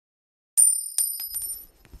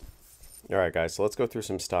All right, guys, so let's go through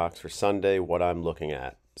some stocks for Sunday, what I'm looking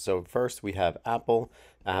at. So, first we have Apple.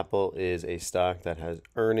 Apple is a stock that has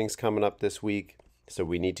earnings coming up this week, so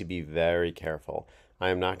we need to be very careful.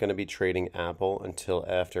 I am not going to be trading Apple until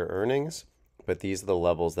after earnings, but these are the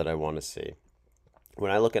levels that I want to see. When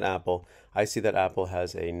I look at Apple, I see that Apple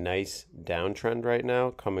has a nice downtrend right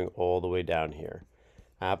now coming all the way down here.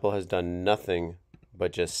 Apple has done nothing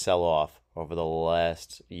but just sell off over the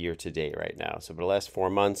last year to date right now. So, for the last 4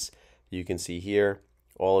 months, you can see here,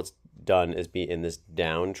 all it's done is be in this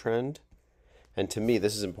downtrend. And to me,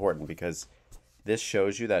 this is important because this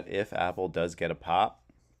shows you that if Apple does get a pop,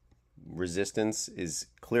 resistance is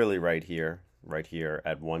clearly right here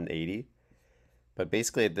at 180. But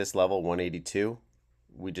basically at this level, 182,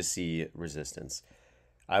 we just see resistance.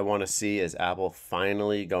 I want to see, is Apple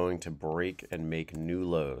finally going to break and make new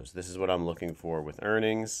lows? This is what I'm looking for with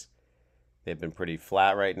earnings. They've been pretty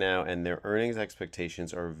flat right now, and their earnings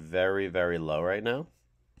expectations are very, very low right now.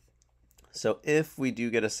 So if we do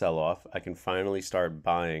get a sell-off, I can finally start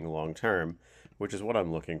buying long term, which is what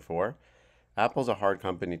I'm looking for. Apple's a hard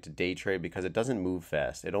company to day trade because it doesn't move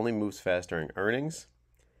fast. It only moves fast during earnings.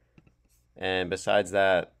 And besides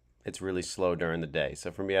that, it's really slow during the day. So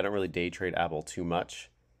for me, I don't really day trade Apple too much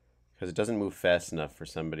because it doesn't move fast enough for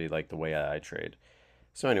somebody like the way I trade.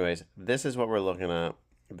 So anyways, this is what we're looking at.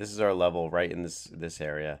 This is our level right in this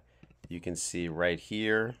area. You can see right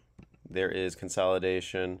here, there is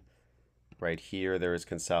consolidation. Right here, there is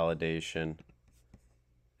consolidation.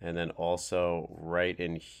 And then also right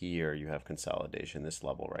in here, you have consolidation, this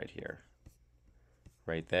level right here.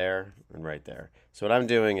 Right there and right there. So what I'm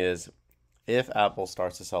doing is, if Apple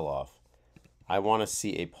starts to sell off, I want to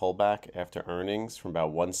see a pullback after earnings from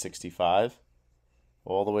about 165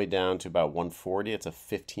 all the way down to about 140. It's a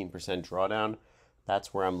 15% drawdown.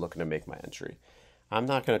 That's where I'm looking to make my entry. I'm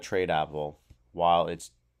not going to trade Apple while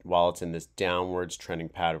it's in this downwards trending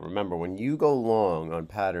pattern. Remember, when you go long on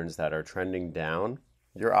patterns that are trending down,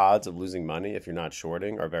 your odds of losing money if you're not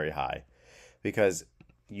shorting are very high because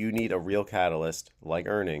you need a real catalyst like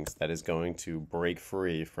earnings that is going to break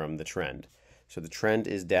free from the trend. So the trend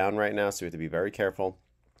is down right now, so you have to be very careful.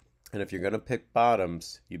 And if you're going to pick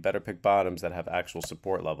bottoms, you better pick bottoms that have actual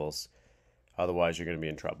support levels. Otherwise, you're going to be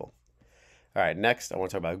in trouble. All right, next, I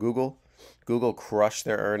want to talk about Google. Google crushed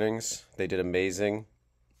their earnings. They did amazing.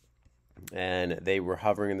 And they were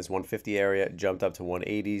hovering in this 150 area, jumped up to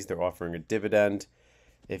 180s. They're offering a dividend.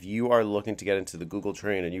 If you are looking to get into the Google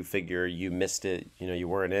train and you figure you missed it, you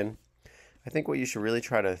weren't in, I think what you should really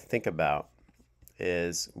try to think about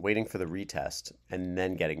is waiting for the retest and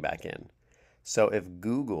then getting back in. So if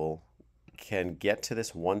Google can get to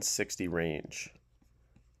this 160 range,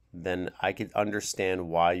 then I could understand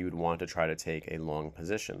why you would want to try to take a long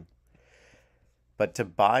position. But to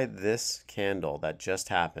buy this candle that just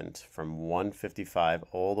happened from 155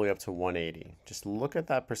 all the way up to 180, just look at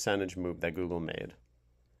that percentage move that Google made.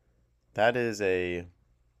 That is where'd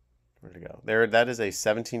it go? That is a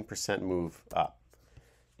 17% move up.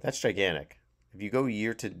 That's gigantic. If you go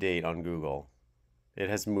year to date on Google, it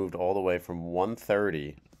has moved all the way from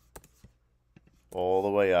 130 all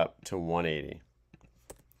the way up to 180.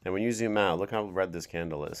 And when you zoom out, look how red this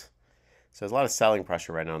candle is. So there's a lot of selling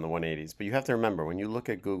pressure right now in the 180s. But you have to remember, when you look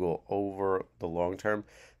at Google over the long term,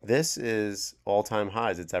 this is all-time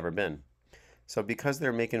highs it's ever been. So because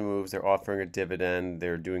they're making moves, they're offering a dividend,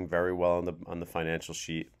 they're doing very well on the financial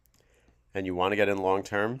sheet, and you want to get in long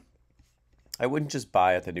term, I wouldn't just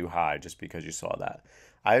buy at the new high just because you saw that.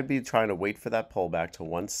 I would be trying to wait for that pullback to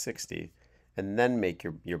 160 and then make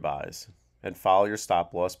your buys and follow your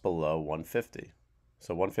stop loss below 150.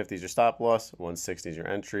 So 150 is your stop loss, 160 is your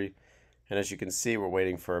entry. And as you can see, we're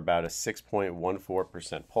waiting for about a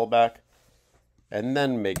 6.14% pullback and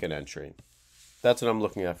then make an entry. That's what I'm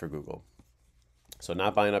looking at for Google. So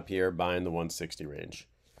not buying up here, buying the 160 range.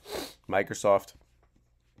 Microsoft.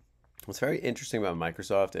 What's very interesting about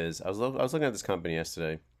Microsoft is I was looking at this company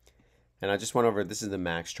yesterday, and I just went over, this is the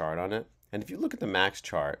max chart on it. And if you look at the max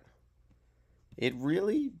chart, it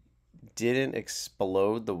really didn't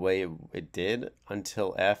explode the way it did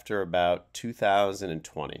until after about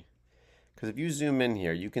 2020. Because if you zoom in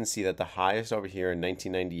here, you can see that the highest over here in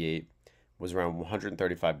 1998 was around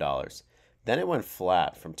 $135. Then it went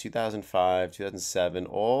flat from 2005, 2007,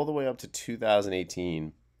 all the way up to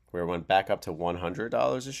 2018, where it went back up to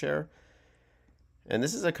 $100 a share. And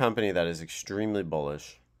this is a company that is extremely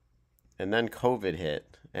bullish. And then COVID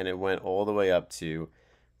hit, and it went all the way up to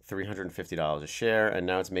 $350 a share, and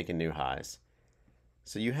now it's making new highs.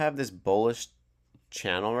 So you have this bullish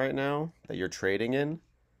channel right now that you're trading in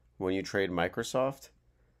when you trade Microsoft.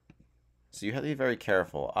 So you have to be very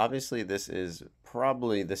careful. Obviously, this is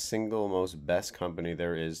probably the single most best company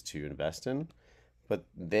there is to invest in, but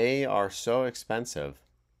they are so expensive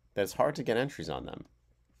that it's hard to get entries on them.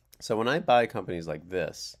 So when I buy companies like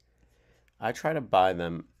this, I try to buy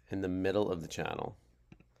them in the middle of the channel.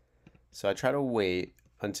 So I try to wait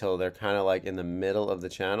until they're kind of like in the middle of the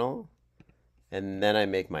channel, and then I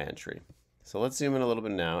make my entry. So let's zoom in a little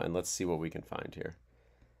bit now and let's see what we can find here.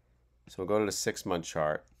 So we'll go to the 6-month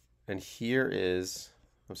chart, and here is,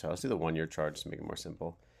 I'm sorry, let's do the 1-year chart just to make it more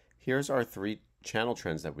simple. Here's our 3 channel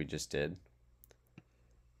trends that we just did.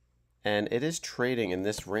 And it is trading in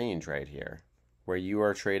this range right here, where you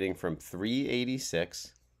are trading from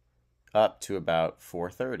 386 up to about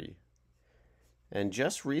 430. And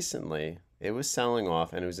just recently, it was selling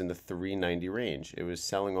off and it was in the 390 range. It was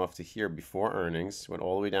selling off to here before earnings, went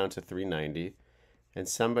all the way down to 390, and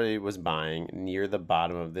somebody was buying near the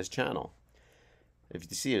bottom of this channel. If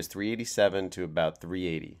you see, it was 387 to about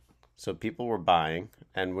 380. So people were buying,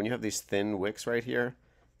 and when you have these thin wicks right here,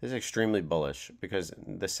 this is extremely bullish because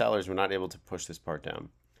the sellers were not able to push this part down.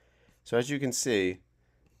 So as you can see,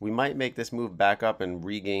 we might make this move back up and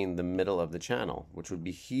regain the middle of the channel, which would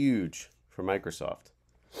be huge for Microsoft.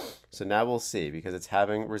 So now we'll see, because it's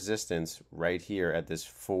having resistance right here at this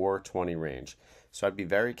 420 range. So I'd be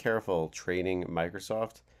very careful trading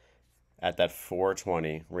Microsoft at that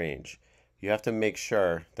 420 range. You have to make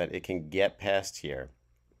sure that it can get past here,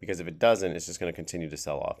 because if it doesn't, it's just going to continue to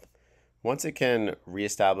sell off. Once it can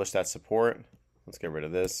reestablish that support, let's get rid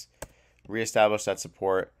of this, reestablish that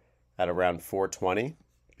support at around 420,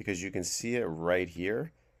 because you can see it right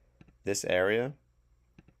here, this area.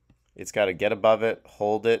 It's got to get above it,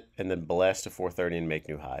 hold it, and then blast to 430 and make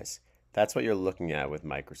new highs. That's what you're looking at with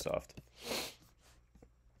Microsoft.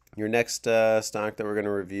 Your next stock that we're going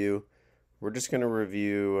to review, we're just going to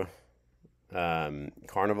review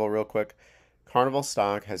Carnival real quick. Carnival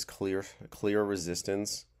stock has clear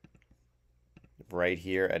resistance right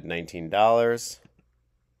here at $19.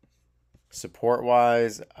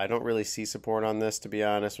 Support-wise, I don't really see support on this, to be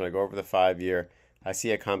honest. When I go over the 5-year, I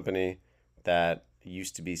see a company that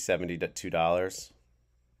used to be $72,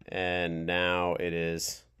 and now it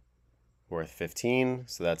is worth $15,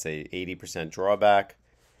 so that's a 80% drawback.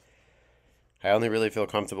 I only really feel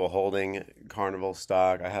comfortable holding Carnival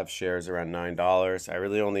stock. I have shares around $9. I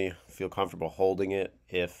really only feel comfortable holding it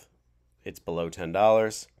if it's below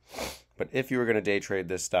 $10. But if you were going to day trade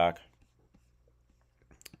this stock,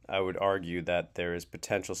 I would argue that there is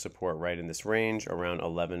potential support right in this range around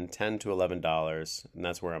 $10 to $11, and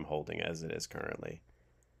that's where I'm holding as it is currently.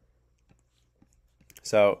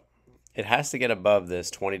 So it has to get above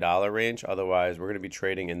this $20 range, otherwise we're going to be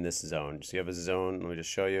trading in this zone. So you have a zone, let me just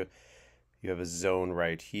show you. You have a zone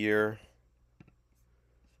right here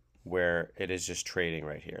where it is just trading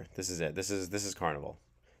right here. This is it. This is Carnival.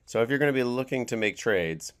 So if you're going to be looking to make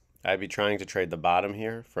trades, I'd be trying to trade the bottom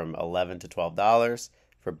here from $11 to $12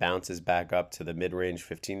 for bounces back up to the mid-range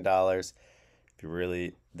 $15. If you're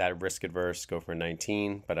really that risk adverse, go for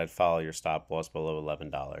 $19, but I'd follow your stop loss below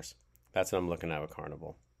 $11. That's what I'm looking at with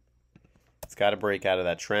Carnival. It's got to break out of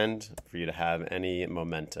that trend for you to have any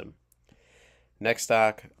momentum. Next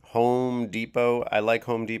stock, Home Depot. I like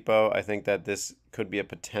Home Depot. I think that this could be a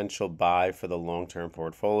potential buy for the long-term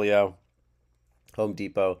portfolio. Home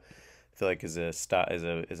Depot, I feel like is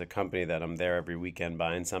a company that I'm there every weekend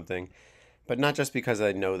buying something. But not just because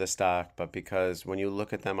I know the stock, but because when you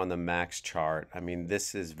look at them on the max chart, I mean,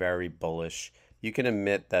 this is very bullish. You can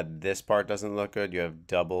admit that this part doesn't look good. You have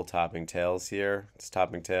double topping tails here. It's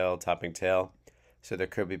topping tail, topping tail. So there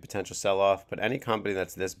could be potential sell-off, but any company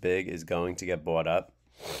that's this big is going to get bought up.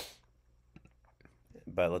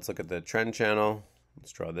 But let's look at the trend channel.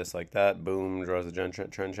 Let's draw this like that. Boom, draws the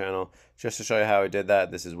trend channel. Just to show you how I did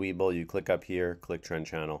that, this is Webull. You click up here, click trend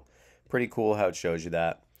channel. Pretty cool how it shows you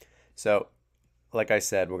that. So, like I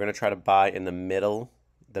said, we're going to try to buy in the middle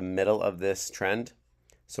of this trend.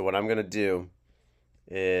 So what I'm going to do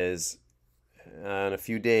is in a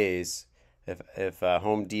few days, if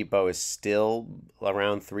Home Depot is still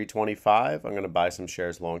around 325, I'm going to buy some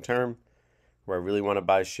shares long term. Where I really want to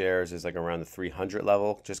buy shares is like around the 300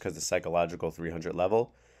 level, just because the psychological 300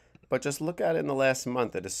 level. But just look at it in the last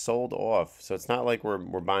month. It is sold off. So it's not like we're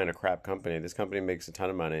buying a crap company. This company makes a ton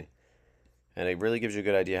of money. And it really gives you a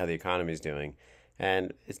good idea how the economy is doing.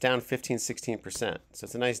 And it's down 15, 16%. So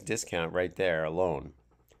it's a nice discount right there alone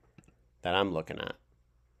that I'm looking at.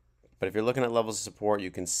 But if you're looking at levels of support,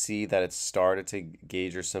 you can see that it's started to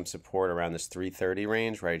gauge some support around this 330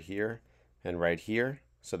 range right here and right here.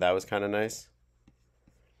 So that was kind of nice.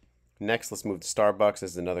 Next, let's move to Starbucks.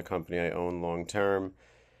 This is another company I own long term.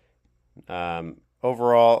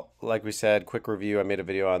 overall, like we said, quick review. I made a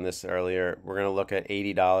video on this earlier. We're going to look at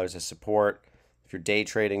 $80 as support. If you're day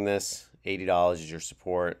trading this, $80 is your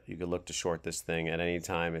support. You could look to short this thing at any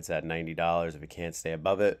time. It's at $90. If it can't stay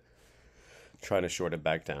above it, try to short it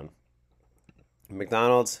back down.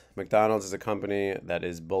 McDonald's is a company that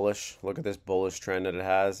is bullish. Look at this bullish trend that it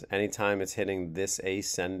has. Anytime it's hitting this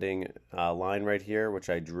ascending line right here, which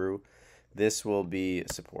I drew, this will be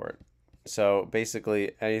support. So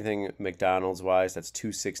basically anything McDonald's wise that's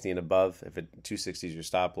 260 and above, if it 260 is your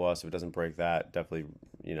stop loss, if it doesn't break that, definitely,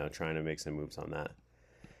 trying to make some moves on that.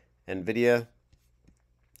 Nvidia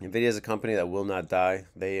is a company that will not die.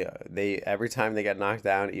 They every time they get knocked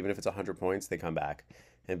down, even if it's 100 points, they come back.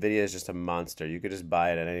 Nvidia is just a monster. You could just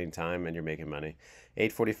buy it at any time and you're making money.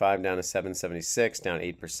 845 down to 776, down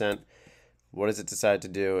 8%. What does it decide to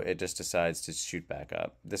do? It just decides to shoot back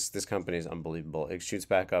up. This company is unbelievable. It shoots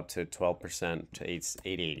back up to 12% to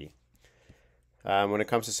 880. When it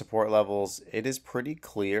comes to support levels, it is pretty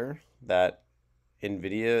clear that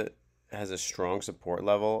Nvidia has a strong support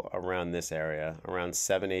level around this area, around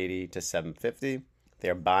 780 to 750.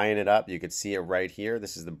 They're buying it up. You could see it right here.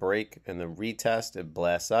 This is the break and the retest. It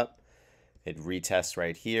blasts up. It retests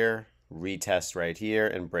right here,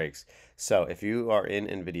 and breaks. So if you are in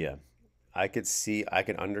Nvidia, I could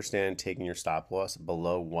understand taking your stop loss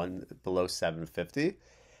below 750,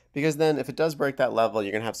 because then if it does break that level,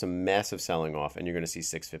 you're gonna have some massive selling off, and you're gonna see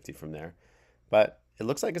 650 from there. But it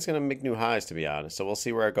looks like it's gonna make new highs, to be honest. So we'll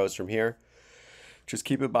see where it goes from here. Just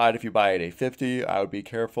keep in mind, if you buy at 850, I would be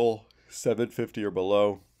careful. 750 or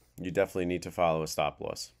below, you definitely need to follow a stop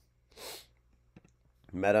loss.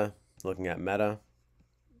 Meta, looking at Meta,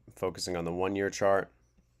 focusing on the 1-year chart.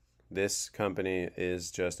 This company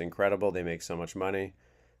is just incredible. They make so much money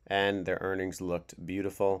and their earnings looked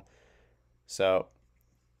beautiful. So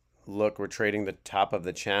look, we're trading the top of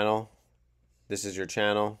the channel. This is your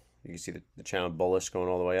channel. You can see the channel bullish going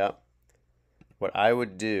all the way up. What I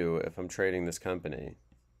would do if I'm trading this company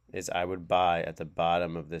is I would buy at the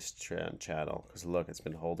bottom of this channel, because look, it's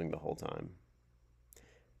been holding the whole time.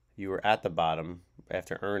 You were at the bottom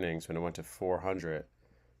after earnings when it went to 400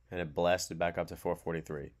 and it blasted back up to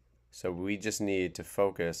 443. So we just need to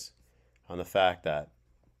focus on the fact that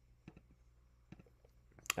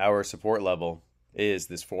our support level is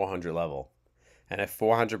this 400 level. And if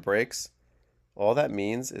 400 breaks, all that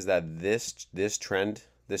means is that this trend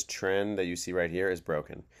that you see right here is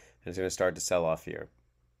broken. And it's going to start to sell off here.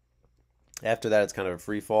 After that, it's kind of a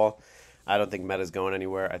free fall. I don't think Meta's going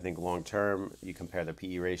anywhere. I think long term, you compare the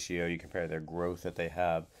PE ratio, you compare their growth that they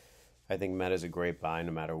have. I think Meta's a great buy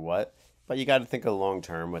no matter what. But you got to think of long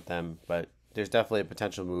term with them. But there's definitely a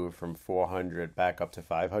potential move from 400 back up to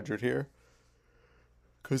 500 here.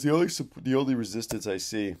 Because the only resistance I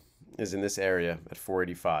see is in this area at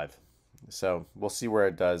 485. So we'll see where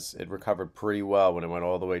it does. It recovered pretty well when it went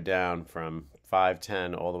all the way down from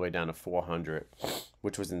 510 all the way down to 400,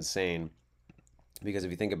 which was insane. Because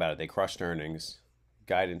if you think about it, they crushed earnings.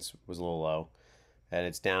 Guidance was a little low. And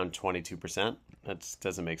it's down 22%. That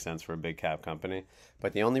doesn't make sense for a big cap company.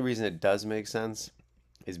 But the only reason it does make sense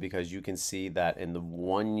is because you can see that in the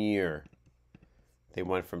 1 year, they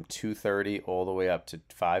went from 230 all the way up to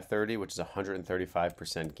 530, which is a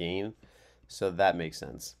 135% gain. So that makes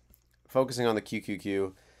sense. Focusing on the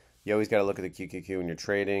QQQ, you always got to look at the QQQ when you're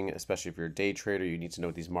trading, especially if you're a day trader. You need to know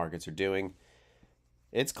what these markets are doing.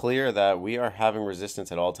 It's clear that we are having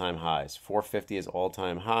resistance at all-time highs. 450 is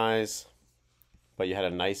all-time highs, but you had a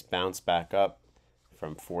nice bounce back up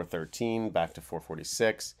from 413 back to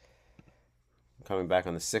 446. Coming back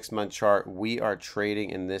on the 6-month chart, we are trading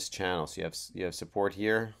in this channel. So you have support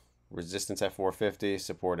here, resistance at 450,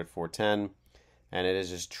 support at 410, and it is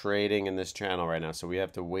just trading in this channel right now. So we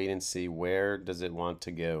have to wait and see where does it want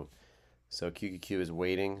to go. So QQQ is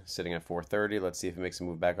waiting, sitting at 430. Let's see if it makes a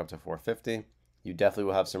move back up to 450. You definitely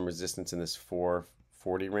will have some resistance in this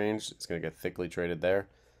 440 range. It's going to get thickly traded there.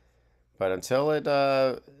 But until it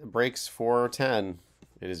breaks 410,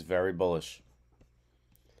 it is very bullish.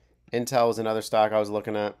 Intel was another stock I was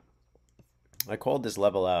looking at. I called this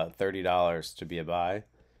level out at $30 to be a buy.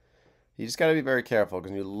 You just got to be very careful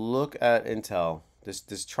because when you look at Intel,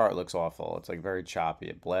 this chart looks awful. It's like very choppy.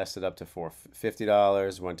 It blasted up to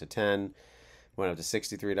 $50, went to 10, went up to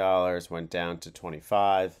 $63, went down to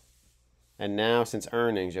 25. And now since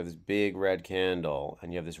earnings, you have this big red candle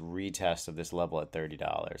and you have this retest of this level at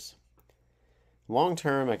 $30. Long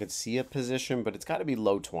term, I could see a position, but it's got to be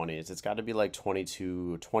low 20s. It's got to be like $20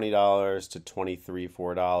 to $23,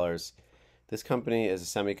 $4. This company is a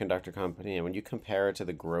semiconductor company, and when you compare it to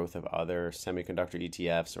the growth of other semiconductor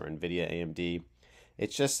ETFs or Nvidia, AMD,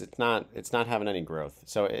 it's not having any growth.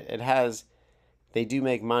 So it has They do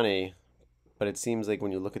make money, but it seems like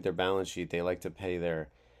when you look at their balance sheet, they like to pay their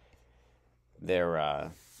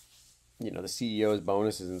the CEO's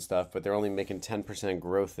bonuses and stuff, but they're only making 10%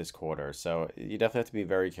 growth this quarter. So you definitely have to be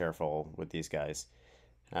very careful with these guys.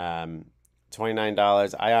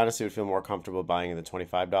 $29. I honestly would feel more comfortable buying in the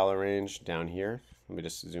 $25 range down here. Let me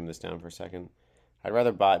just zoom this down for a second. I'd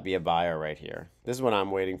rather be a buyer right here. This is what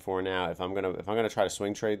I'm waiting for now. If I'm gonna try to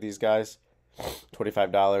swing trade these guys,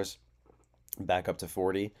 $25 back up to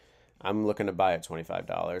 40. I'm looking to buy at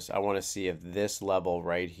 $25. I want to see if this level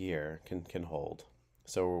right here can hold.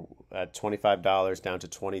 So at $25 down to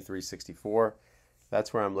 $23.64,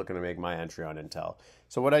 that's where I'm looking to make my entry on Intel.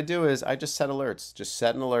 So what I do is I just set alerts. Just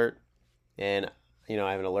set an alert, and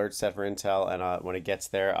I have an alert set for Intel, and when it gets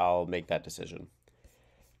there, I'll make that decision.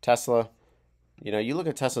 Tesla, you look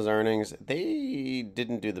at Tesla's earnings, they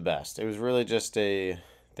didn't do the best. It was really just they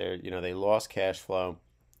lost cash flow.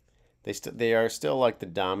 They are still like the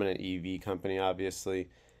dominant EV company, obviously,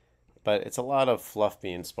 but it's a lot of fluff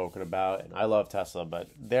being spoken about. And I love Tesla, but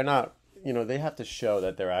they're not. They have to show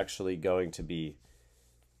that they're actually going to be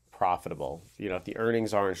profitable. If the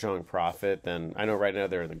earnings aren't showing profit, then I know right now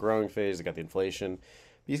they're in the growing phase. They got the inflation.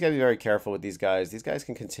 But you got to be very careful with these guys. These guys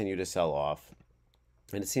can continue to sell off,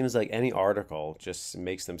 and it seems like any article just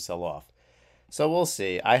makes them sell off. So we'll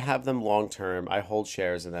see. I have them long term. I hold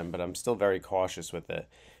shares of them, but I'm still very cautious with it.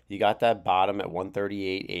 You got that bottom at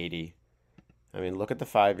 138.80. I mean, look at the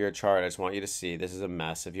 5-year chart. I just want you to see this is a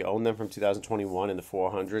mess. If you own them from 2021 in the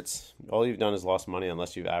 400s, all you've done is lost money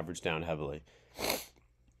unless you've averaged down heavily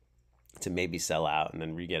to maybe sell out and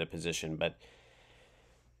then re-get a position. But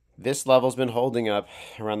this level's been holding up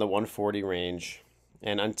around the 140 range.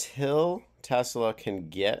 And until Tesla can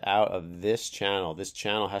get out of this channel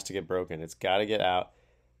has to get broken. It's got to get out.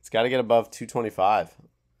 It's got to get above 225.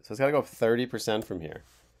 So it's got to go up 30% from here.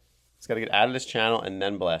 It's got to get out of this channel and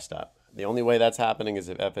then blast up. The only way that's happening is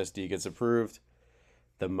if FSD gets approved.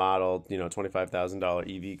 The model,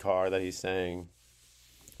 $25,000 EV car that he's saying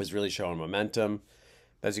is really showing momentum.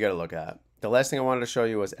 That's you got to look at. The last thing I wanted to show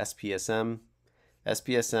you was SPSM.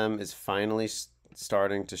 SPSM is finally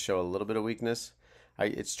starting to show a little bit of weakness.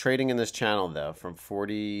 It's trading in this channel though, from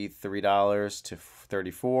 $43 to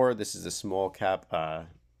 $34. This is a small cap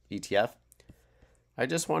ETF. I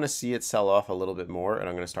just want to see it sell off a little bit more, and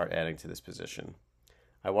I'm going to start adding to this position.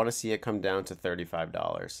 I want to see it come down to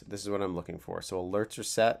 $35. This is what I'm looking for. So alerts are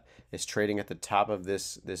set. It's trading at the top of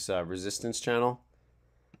this resistance channel,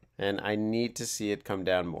 and I need to see it come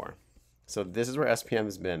down more. So this is where SPM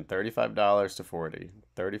has been, $35 to $40,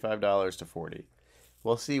 $35 to $40.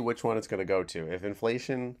 We'll see which one it's going to go to.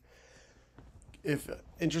 If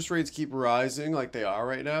interest rates keep rising like they are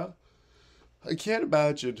right now, I can't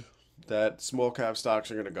imagine that small cap stocks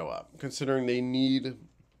are going to go up, considering they need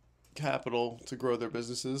capital to grow their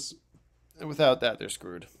businesses. And without that, they're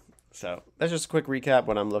screwed. So that's just a quick recap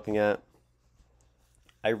what I'm looking at.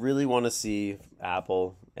 I really want to see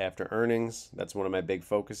Apple after earnings. That's one of my big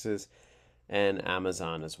focuses. And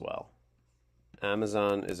Amazon as well.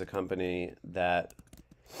 Amazon is a company that,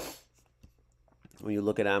 when you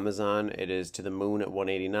look at Amazon, it is to the moon at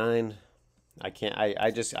 189. I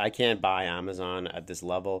can't buy Amazon at this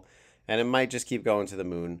level, and it might just keep going to the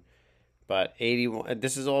moon. But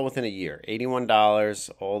this is all within a year. $81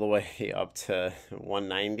 all the way up to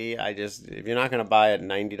 190. If you're not going to buy at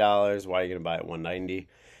 $90, why are you going to buy at 190?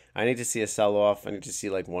 I need to see a sell off. I need to see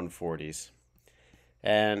like 140s.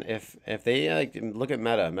 And if they look at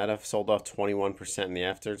Meta sold off 21% in the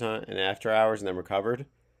after hours and then recovered.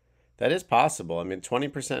 That is possible. I mean,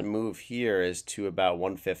 20% move here is to about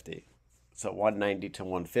 150. So 190 to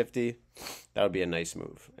 150, that would be a nice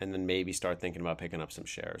move. And then maybe start thinking about picking up some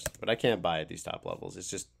shares. But I can't buy at these top levels.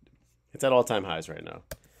 It's at all-time highs right now.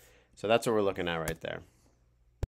 So that's what we're looking at right there.